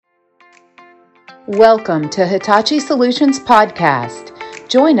Welcome to Hitachi Solutions Podcast.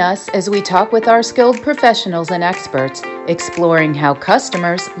 Join us as we talk with our skilled professionals and experts, exploring how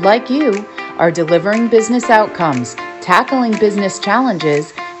customers, like you, are delivering business outcomes, tackling business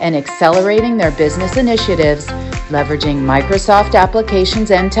challenges, and accelerating their business initiatives, leveraging Microsoft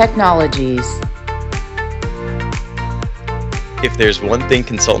applications and technologies. If there's one thing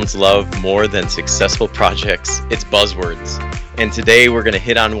consultants love more than successful projects, it's buzzwords. And today we're going to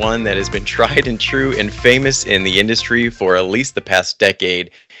hit on one that has been tried and true and famous in the industry for at least the past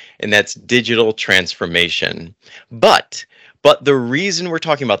decade, and that's digital transformation. But the reason we're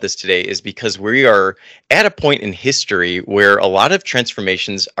talking about this today is because we are at a point in history where a lot of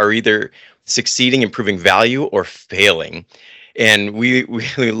transformations are either succeeding, improving value, or failing. And we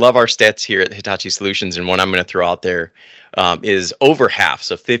love our stats here at Hitachi Solutions, and one I'm going to throw out there is over half,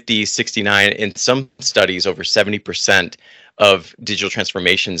 so 50, 69, in some studies over 70% of digital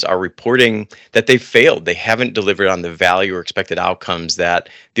transformations are reporting that they've failed. They haven't delivered on the value or expected outcomes that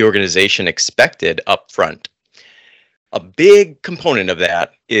the organization expected up front. A big component of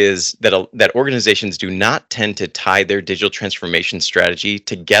that is that organizations do not tend to tie their digital transformation strategy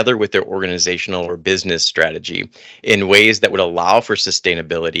together with their organizational or business strategy in ways that would allow for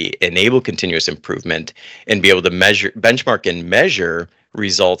sustainability, enable continuous improvement, and be able to benchmark and measure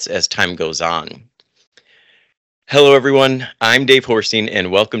results as time goes on. Hello, everyone. I'm Dave Horstein,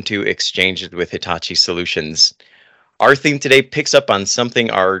 and welcome to Exchanges with Hitachi Solutions. Our theme today picks up on something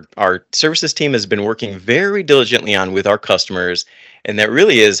our services team has been working very diligently on with our customers, and that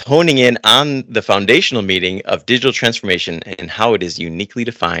really is honing in on the foundational meaning of digital transformation and how it is uniquely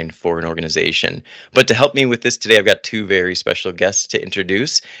defined for an organization. But to help me with this today, I've got two very special guests to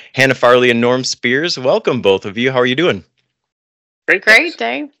introduce, Hannah Farley and Norm Spears. Welcome, both of you. How are you doing? Great,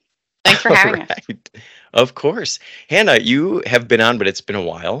 Dave. Thanks for having us. Of course. Hannah, you have been on, but it's been a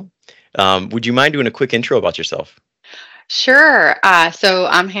while. Would you mind doing a quick intro about yourself? Sure. So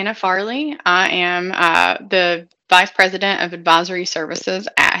I'm Hannah Farley. I am the Vice President of Advisory Services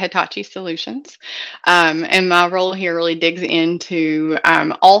at Hitachi Solutions. And my role here really digs into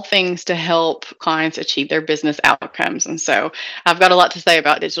all things to help clients achieve their business outcomes. And so I've got a lot to say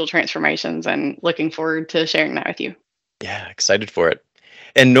about digital transformations and looking forward to sharing that with you. Yeah, excited for it.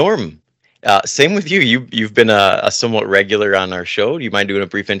 And Norm, same with you. You've been a somewhat regular on our show. Do you mind doing a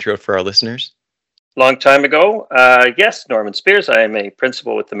brief intro for our listeners? Long time ago, yes, Norman Spears. I am a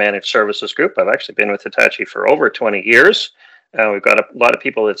principal with the Managed Services Group. I've actually been with Hitachi for over 20 years. We've got a lot of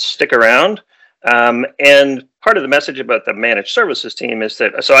people that stick around. And part of the message about the Managed Services team is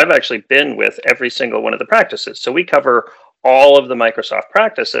that, so I've actually been with every single one of the practices. So we cover all of the Microsoft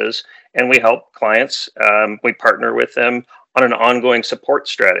practices, and we help clients. We partner with them on an ongoing support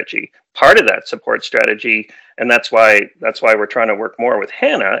strategy. Part of that support strategy, and that's why we're trying to work more with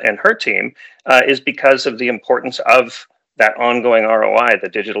Hannah and her team, is because of the importance of that ongoing ROI, the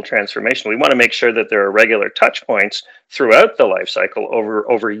digital transformation. We want to make sure that there are regular touch points throughout the life cycle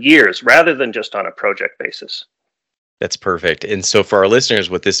over years, rather than just on a project basis. That's perfect. And so for our listeners,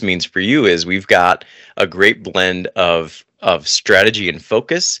 what this means for you is we've got a great blend of strategy and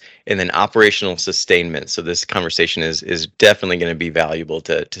focus, and then operational sustainment. So this conversation is definitely going to be valuable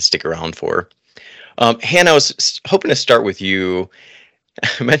to stick around for. Hannah, I was hoping to start with you.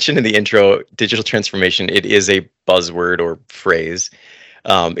 I mentioned in the intro, digital transformation. It is a buzzword or phrase.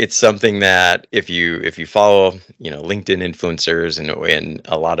 It's something that if you follow, LinkedIn influencers and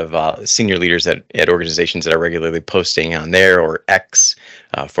a lot of senior leaders at organizations that are regularly posting on there, or X,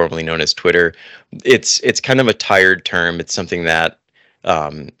 formerly known as Twitter, it's kind of a tired term. It's something that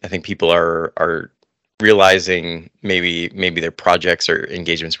I think people are realizing maybe their projects or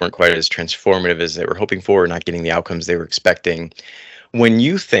engagements weren't quite as transformative as they were hoping for, or not getting the outcomes they were expecting. When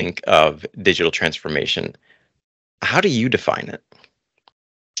you think of digital transformation, how do you define it?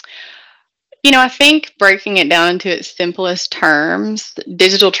 I think breaking it down into its simplest terms,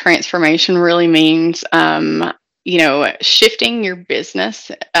 digital transformation really means, shifting your business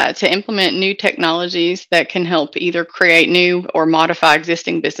to implement new technologies that can help either create new or modify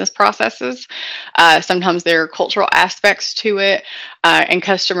existing business processes. Sometimes there are cultural aspects to it and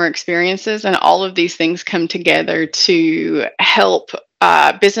customer experiences, and all of these things come together to help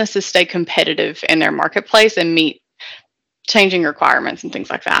businesses stay competitive in their marketplace and meet changing requirements and things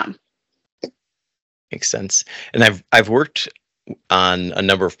like that. Makes sense. And I've worked on a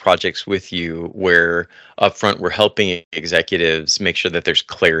number of projects with you where upfront we're helping executives make sure that there's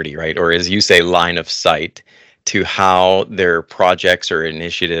clarity, right? Or as you say, line of sight to how their projects or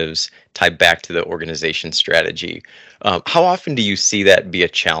initiatives tie back to the organization strategy. How often do you see that be a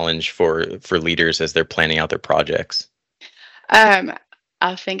challenge for leaders as they're planning out their projects?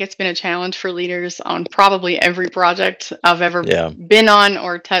 I think it's been a challenge for leaders on probably every project I've ever Yeah. been on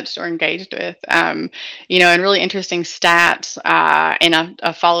or touched or engaged with. And really interesting stats. And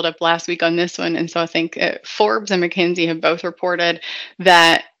I followed up last week on this one. And so I think Forbes and McKinsey have both reported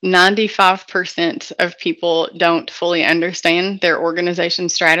that 95% of people don't fully understand their organization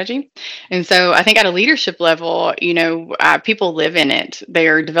strategy. And so I think at a leadership level, people live in it. They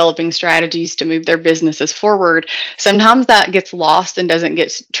are developing strategies to move their businesses forward. Sometimes that gets lost and doesn't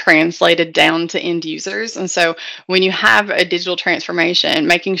get translated down to end users. And so when you have a digital transformation,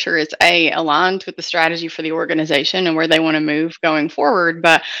 making sure it's aligned with the strategy for the organization and where they want to move going forward,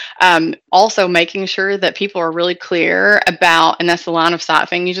 but also making sure that people are really clear about, and that's the line of sight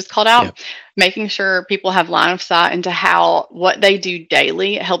thing you just called out. Yep. Making sure people have line of sight into how what they do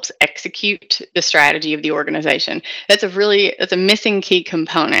daily helps execute the strategy of the organization. That's a missing key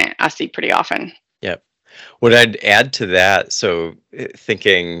component I see pretty often. Yep. What I'd add to that, so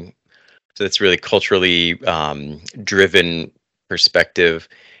that's really culturally driven perspective.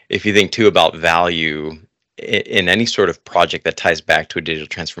 If you think too about value in any sort of project that ties back to a digital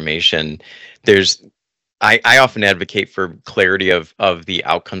transformation, I often advocate for clarity of the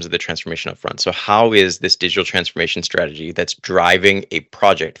outcomes of the transformation up front. So how is this digital transformation strategy that's driving a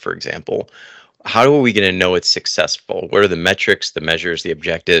project, for example, how are we going to know it's successful? What are the metrics, the measures, the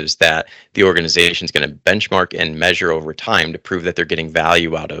objectives that the organization is going to benchmark and measure over time to prove that they're getting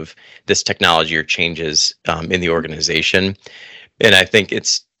value out of this technology or changes in the organization? And I think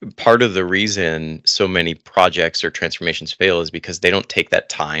it's part of the reason so many projects or transformations fail is because they don't take that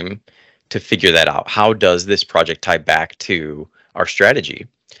time to figure that out. How does this project tie back to our strategy?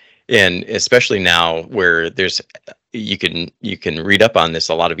 And especially now where you can read up on this,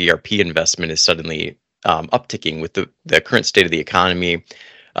 a lot of ERP investment is suddenly upticking with the current state of the economy.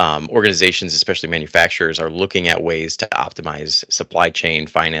 Organizations, especially manufacturers, are looking at ways to optimize supply chain,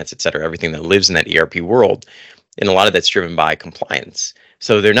 finance, et cetera, everything that lives in that ERP world. And a lot of that's driven by compliance.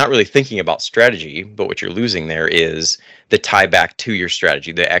 So they're not really thinking about strategy, but what you're losing there is the tie back to your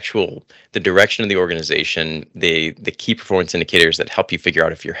strategy, the direction of the organization, the key performance indicators that help you figure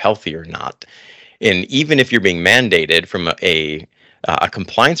out if you're healthy or not. And even if you're being mandated from a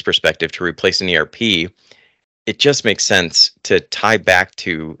compliance perspective to replace an ERP, it just makes sense to tie back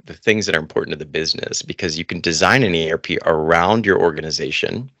to the things that are important to the business, because you can design an ERP around your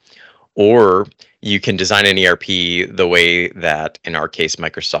organization, or you can design an ERP the way that, in our case,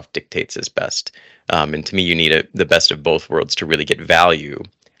 Microsoft dictates is best. And to me, you need the best of both worlds to really get value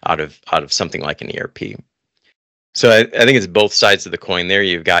out of something like an ERP. So I think it's both sides of the coin there.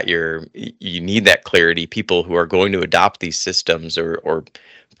 You need that clarity. People who are going to adopt these systems or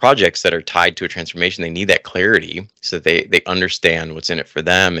projects that are tied to a transformation, they need that clarity so that they understand what's in it for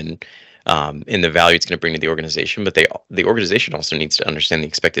them and the value it's going to bring to the organization. But the organization also needs to understand the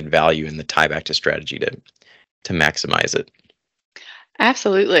expected value and the tie back to strategy to maximize it.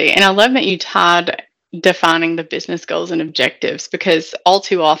 Absolutely. And I love that you tied defining the business goals and objectives, because all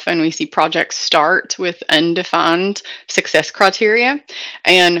too often we see projects start with undefined success criteria.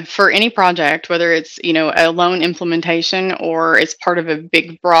 And for any project, whether it's, a lone implementation or it's part of a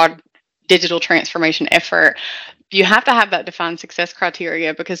big, broad digital transformation effort, you have to have that defined success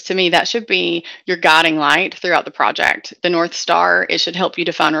criteria, because to me, that should be your guiding light throughout the project. The North Star, it should help you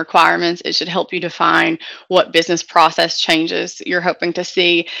define requirements. It should help you define what business process changes you're hoping to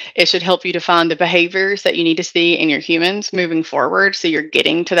see. It should help you define the behaviors that you need to see in your humans moving forward, so you're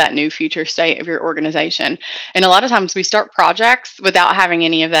getting to that new future state of your organization. And a lot of times we start projects without having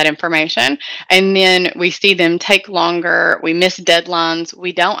any of that information, and then we see them take longer. We miss deadlines.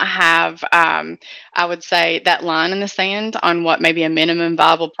 We don't have, I would say, that line in the sand on what maybe a minimum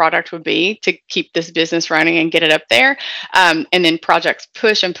viable product would be to keep this business running and get it up there. And then projects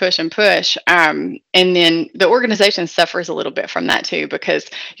push and push and push. And then the organization suffers a little bit from that too, because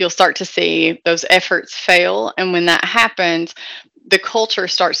you'll start to see those efforts fail. And when that happens, the culture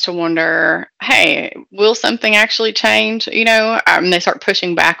starts to wonder, hey, will something actually change? They start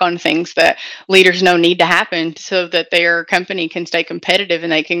pushing back on things that leaders know need to happen so that their company can stay competitive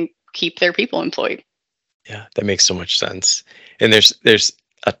and they can keep their people employed. Yeah, that makes so much sense. And there's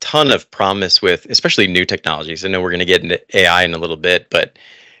a ton of promise with, especially new technologies. I know we're going to get into AI in a little bit, but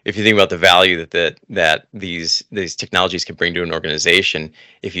if you think about the value that these technologies can bring to an organization,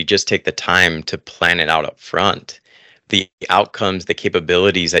 if you just take the time to plan it out up front, the outcomes, the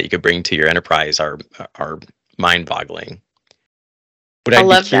capabilities that you could bring to your enterprise are mind-boggling. What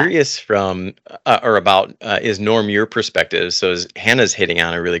I'd be curious from or about is, Norm, your perspective. So as Hannah's hitting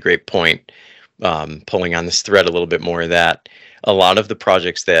on a really great point, pulling on this thread a little bit more, that a lot of the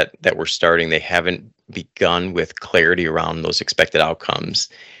projects that we're starting, they haven't begun with clarity around those expected outcomes.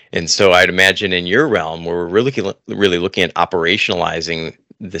 And so I'd imagine in your realm, where we're really looking at operationalizing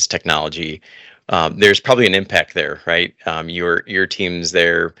this technology, there's probably an impact there, right? Your team's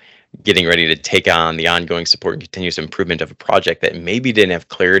there getting ready to take on the ongoing support and continuous improvement of a project that maybe didn't have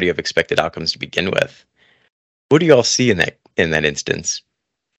clarity of expected outcomes to begin with. What do you all see in that instance?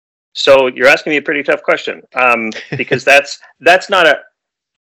 So you're asking me a pretty tough question, because that's not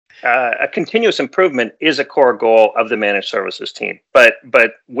a continuous improvement is a core goal of the managed services team. But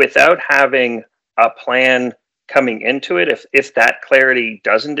without having a plan coming into it, if that clarity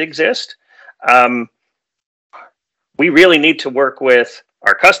doesn't exist, we really need to work with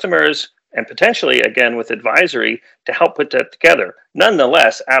our customers and potentially, again, with advisory to help put that together.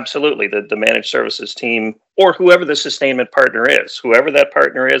 Nonetheless, absolutely, the managed services team, or whoever the sustainment partner is, whoever that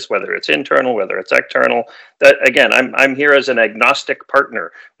partner is, whether it's internal, whether it's external, that again, I'm here as an agnostic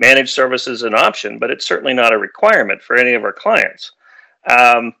partner. Managed services is an option, but it's certainly not a requirement for any of our clients.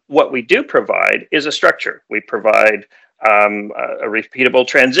 What we do provide is a structure. We provide a repeatable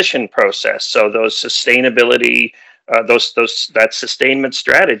transition process. So those sustainability, that sustainment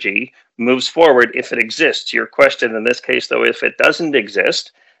strategy moves forward if it exists. Your question in this case, though, if it doesn't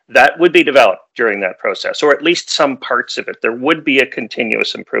exist, that would be developed during that process, or at least some parts of it. There would be a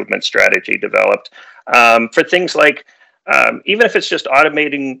continuous improvement strategy developed for things like, even if it's just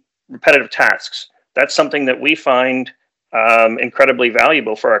automating repetitive tasks. That's something that we find incredibly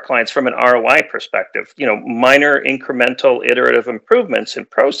valuable for our clients from an ROI perspective. Minor incremental iterative improvements in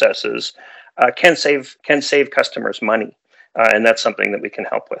processes can save customers money, and that's something that we can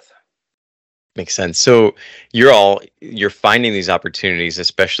help with. Makes sense. So you're finding these opportunities,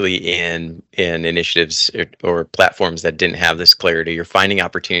 especially in initiatives or platforms that didn't have this clarity. You're finding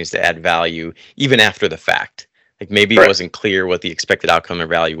opportunities to add value even after the fact. Like maybe Correct. It wasn't clear what the expected outcome or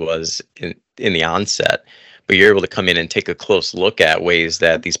value was in the onset, but you're able to come in and take a close look at ways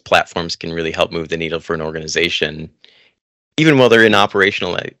that these platforms can really help move the needle for an organization, even while they're in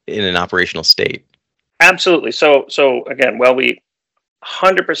an operational state. Absolutely. So again, we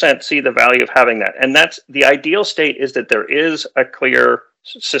 100% see the value of having that. And that's the ideal state, is that there is a clear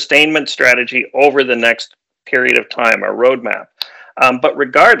sustainment strategy over the next period of time, a roadmap. But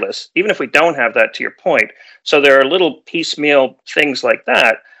regardless, even if we don't have that, to your point, so there are little piecemeal things like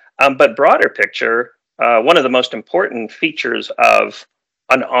that. But broader picture, one of the most important features of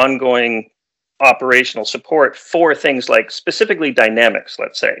an ongoing operational support for things like specifically dynamics,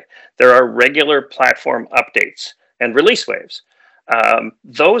 let's say, there are regular platform updates and release waves.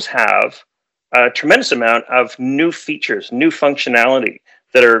 Those have a tremendous amount of new features, new functionality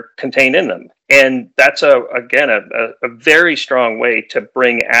that are contained in them. And that's, a very strong way to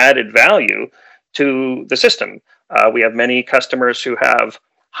bring added value to the system. We have many customers who have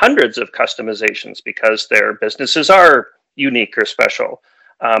hundreds of customizations because their businesses are unique or special.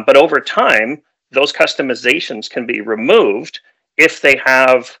 But over time, those customizations can be removed if they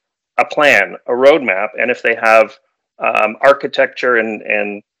have a plan, a roadmap, and if they have architecture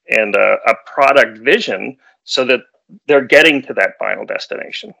and a product vision, so that they're getting to that final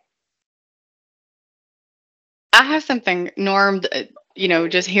destination. I have something, Norm,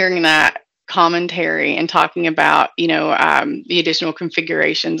 just hearing that commentary and talking about, the additional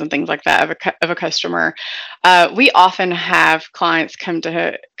configurations and things like that of a customer. We often have clients come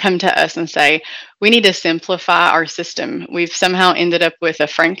to us and say, we need to simplify our system. We've somehow ended up with a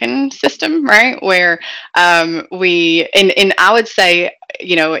Franken system, right? Where and I would say,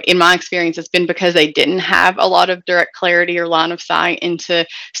 in my experience, it's been because they didn't have a lot of direct clarity or line of sight into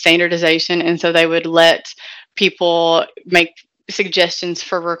standardization. And so they would let people make suggestions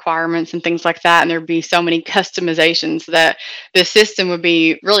for requirements and things like that, and there'd be so many customizations that the system would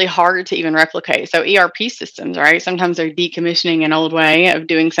be really hard to even replicate. So ERP systems, right? Sometimes they're decommissioning an old way of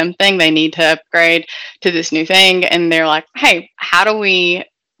doing something. They need to upgrade to this new thing, and they're like, hey, how do we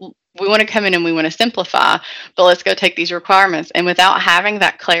want to come in and we want to simplify, but let's go take these requirements. And without having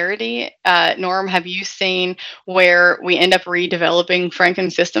that clarity, Norm, have you seen where we end up redeveloping Franken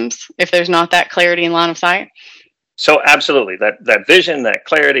systems if there's not that clarity and line of sight? So absolutely, that vision, that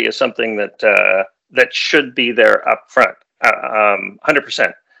clarity is something that should be there up front,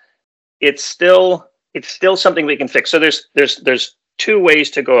 100%. It's still something we can fix. So there's two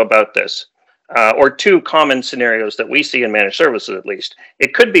ways to go about this, or two common scenarios that we see in managed services, at least.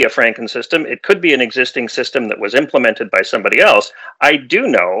 It could be a Franken system. It could be an existing system that was implemented by somebody else. I do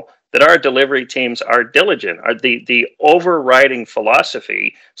know that our delivery teams are diligent. The overriding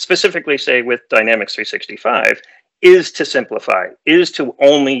philosophy, specifically, say, with Dynamics 365, is to simplify, is to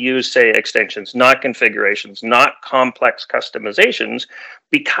only use, say, extensions, not configurations, not complex customizations,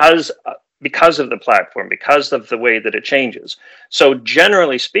 because because of the platform, because of the way that it changes. So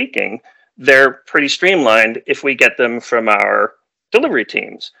generally speaking, they're pretty streamlined if we get them from our delivery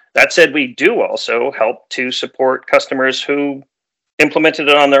teams. That said, we do also help to support customers who implemented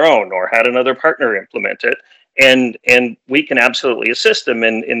it on their own or had another partner implement it. And we can absolutely assist them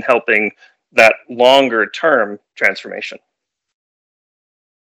in helping that longer term transformation.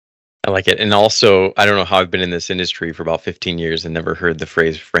 I like it. And also, I don't know how I've been in this industry for about 15 years and never heard the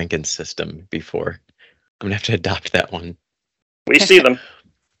phrase Franken system before. I'm going to have to adopt that one. We see them.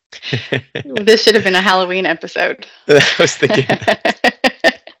 This should have been a Halloween episode. I was thinking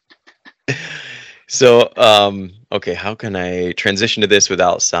that. So, okay, how can I transition to this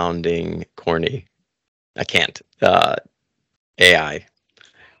without sounding corny? I can't. AI.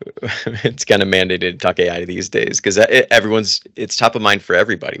 It's kind of mandated to talk AI these days because it's top of mind for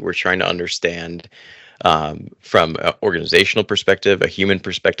everybody. We're trying to understand from an organizational perspective, a human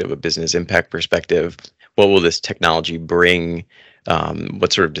perspective, a business impact perspective, what will this technology bring?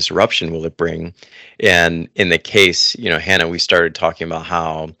 What sort of disruption will it bring? And in the case, Hannah, we started talking about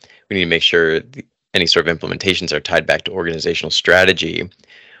how we need to make sure any sort of implementations are tied back to organizational strategy.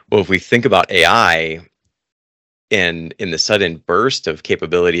 Well, if we think about AI and in the sudden burst of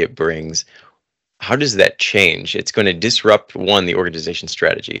capability it brings, how does that change? It's going to disrupt, one, the organization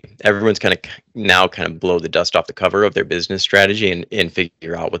strategy. Everyone's kind of blow the dust off the cover of their business strategy and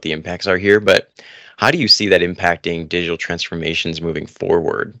figure out what the impacts are here. But how do you see that impacting digital transformations moving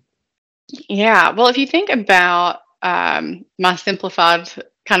forward? Yeah, well, if you think about my simplified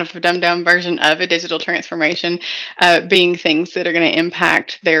kind of dumbed down version of a digital transformation being things that are going to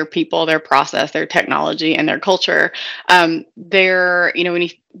impact their people, their process, their technology, and their culture.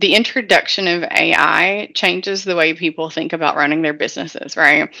 The introduction of AI changes the way people think about running their businesses,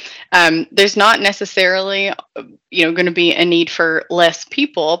 right? There's not necessarily, going to be a need for less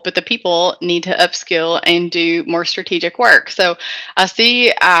people, but the people need to upskill and do more strategic work. So I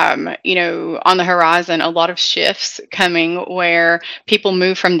see, on the horizon, a lot of shifts coming where people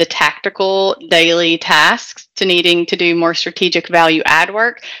move from the tactical daily tasks to needing to do more strategic value add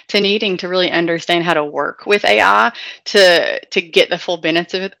work, to needing to really understand how to work with AI to get the full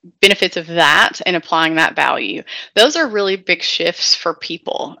benefits of that and applying that value. Those are really big shifts for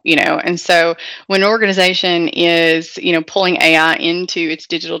people, and so when an organization is, pulling AI into its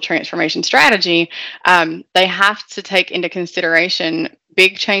digital transformation strategy, they have to take into consideration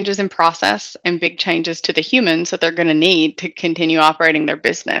big changes in process and big changes to the humans that they're going to need to continue operating their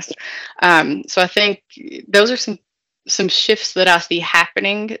business. So I think those are some shifts that I see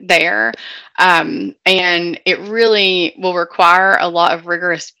happening there. And it really will require a lot of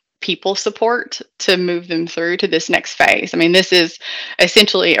rigorous people support to move them through to this next phase. I mean, this is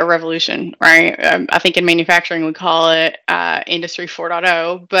essentially a revolution, right? I think in manufacturing we call it Industry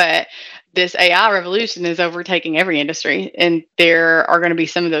 4.0, but this AI revolution is overtaking every industry, and there are going to be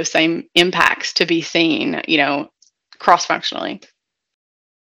some of those same impacts to be seen, cross-functionally.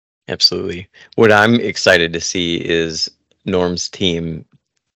 Absolutely. What I'm excited to see is Norm's team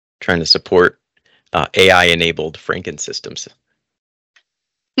trying to support AI-enabled Franken systems.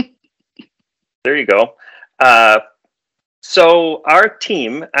 There you go. So our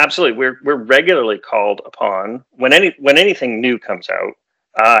team, absolutely, we're regularly called upon when anything new comes out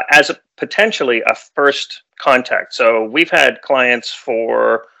as potentially a first contact. So we've had clients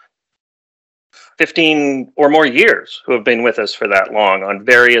for 15 or more years who have been with us for that long on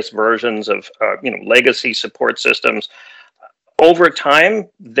various versions of legacy support systems. Over time,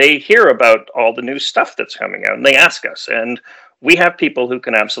 they hear about all the new stuff that's coming out and they ask us, and we have people who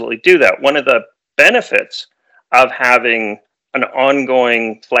can absolutely do that. One of the benefits of having an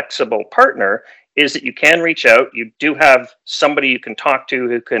ongoing flexible partner is that you can reach out. You do have somebody you can talk to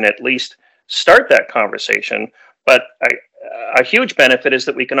who can at least start that conversation. But a huge benefit is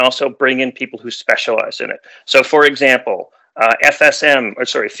that we can also bring in people who specialize in it. So, for example,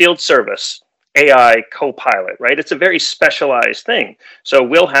 field service AI co-pilot, right? It's a very specialized thing. So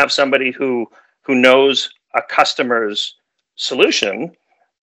we'll have somebody who knows a customer's solution,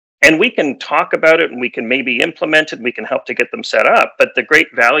 and we can talk about it and we can maybe implement it and we can help to get them set up. But the great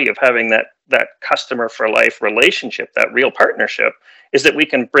value of having that customer for life relationship, that real partnership, is that we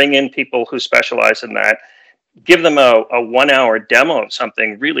can bring in people who specialize in that, give them a 1-hour demo of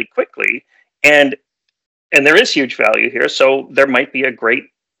something really quickly. And there is huge value here. So there might be a great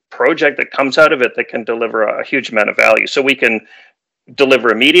project that comes out of it that can deliver a huge amount of value. So we can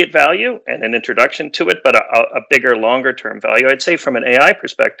deliver immediate value and an introduction to it, but a bigger, longer term value. I'd say from an AI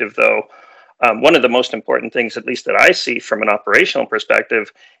perspective, though, one of the most important things, at least that I see from an operational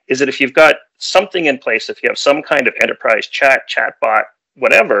perspective, is that if you've got something in place, if you have some kind of enterprise chatbot,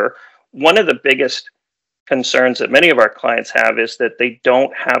 whatever, one of the biggest concerns that many of our clients have is that they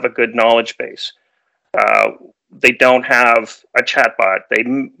don't have a good knowledge base. They don't have a chatbot.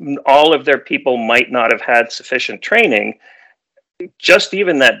 All of their people might not have had sufficient training. Just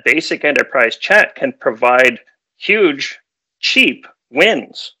even that basic enterprise chat can provide huge, cheap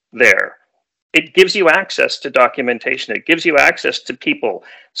wins there. It gives you access to documentation. It gives you access to people.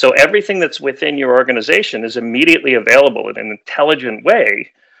 So everything that's within your organization is immediately available in an intelligent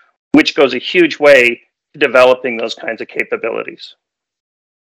way, which goes a huge way to developing those kinds of capabilities.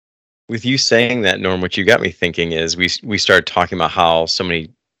 With you saying that, Norm, what you got me thinking is we started talking about how so many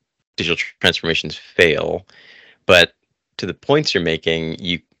digital transformations fail, but to the points you're making,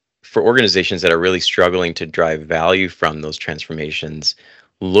 for organizations that are really struggling to drive value from those transformations,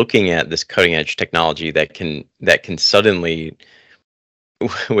 looking at this cutting edge technology that can suddenly,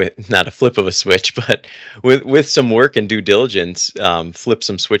 with not a flip of a switch, but with some work and due diligence, flip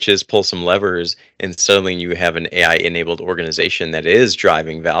some switches, pull some levers, and suddenly you have an AI enabled organization that is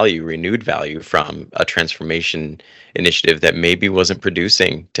driving value, renewed value from a transformation initiative that maybe wasn't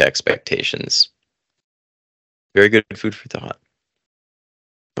producing to expectations. Very good food for thought.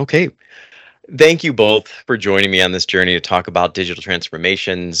 Okay. Thank you both for joining me on this journey to talk about digital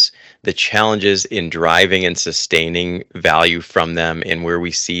transformations, the challenges in driving and sustaining value from them, and where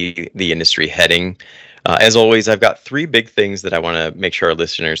we see the industry heading. As always, I've got 3 big things that I want to make sure our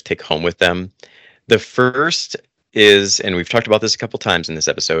listeners take home with them. The first is, and we've talked about this a couple times in this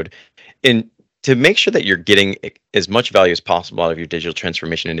episode, to make sure that you're getting as much value as possible out of your digital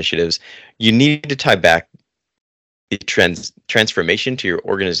transformation initiatives, you need to tie back the transformation to your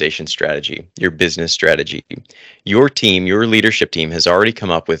organization strategy, your business strategy. Your team, your leadership team has already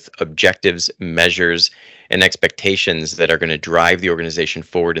come up with objectives, measures, and expectations that are going to drive the organization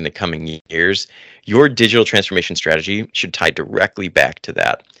forward in the coming years. Your digital transformation strategy should tie directly back to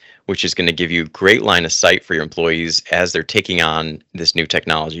that, which is going to give you great line of sight for your employees as they're taking on this new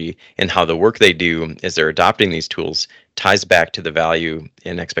technology, and how the work they do as they're adopting these tools ties back to the value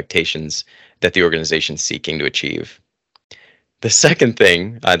and expectations that the organization is seeking to achieve. The second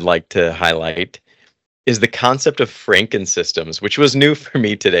thing I'd like to highlight is the concept of Franken systems, which was new for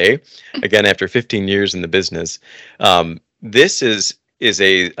me today, again, after 15 years in the business. This is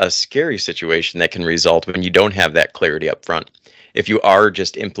a scary situation that can result when you don't have that clarity up front. If you are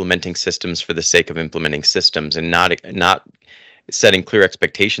just implementing systems for the sake of implementing systems and not setting clear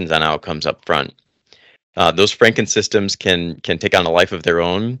expectations on outcomes up front. Those Franken systems can take on a life of their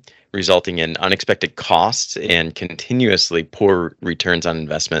own, resulting in unexpected costs and continuously poor returns on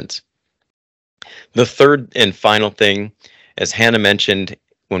investment. The third and final thing, as Hannah mentioned,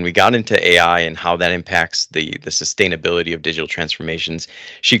 when we got into AI and how that impacts the sustainability of digital transformations,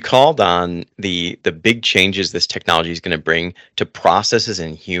 she called on the big changes this technology is going to bring to processes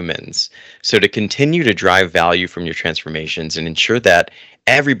and humans. So to continue to drive value from your transformations and ensure that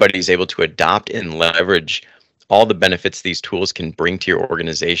everybody's able to adopt and leverage all the benefits these tools can bring to your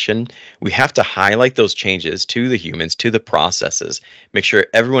organization, we have to highlight those changes to the humans, to the processes, make sure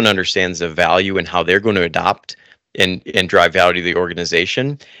everyone understands the value and how they're going to adopt and drive value to the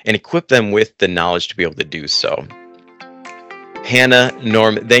organization, and equip them with the knowledge to be able to do so. Hannah,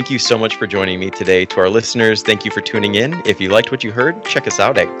 Norm, thank you so much for joining me today. To our listeners, thank you for tuning in. If you liked what you heard, check us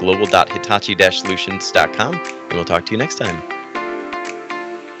out at global.hitachi-solutions.com, and we'll talk to you next time.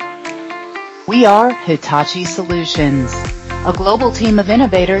 We are Hitachi Solutions, a global team of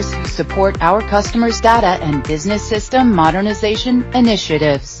innovators who support our customers' data and business system modernization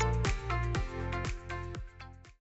initiatives.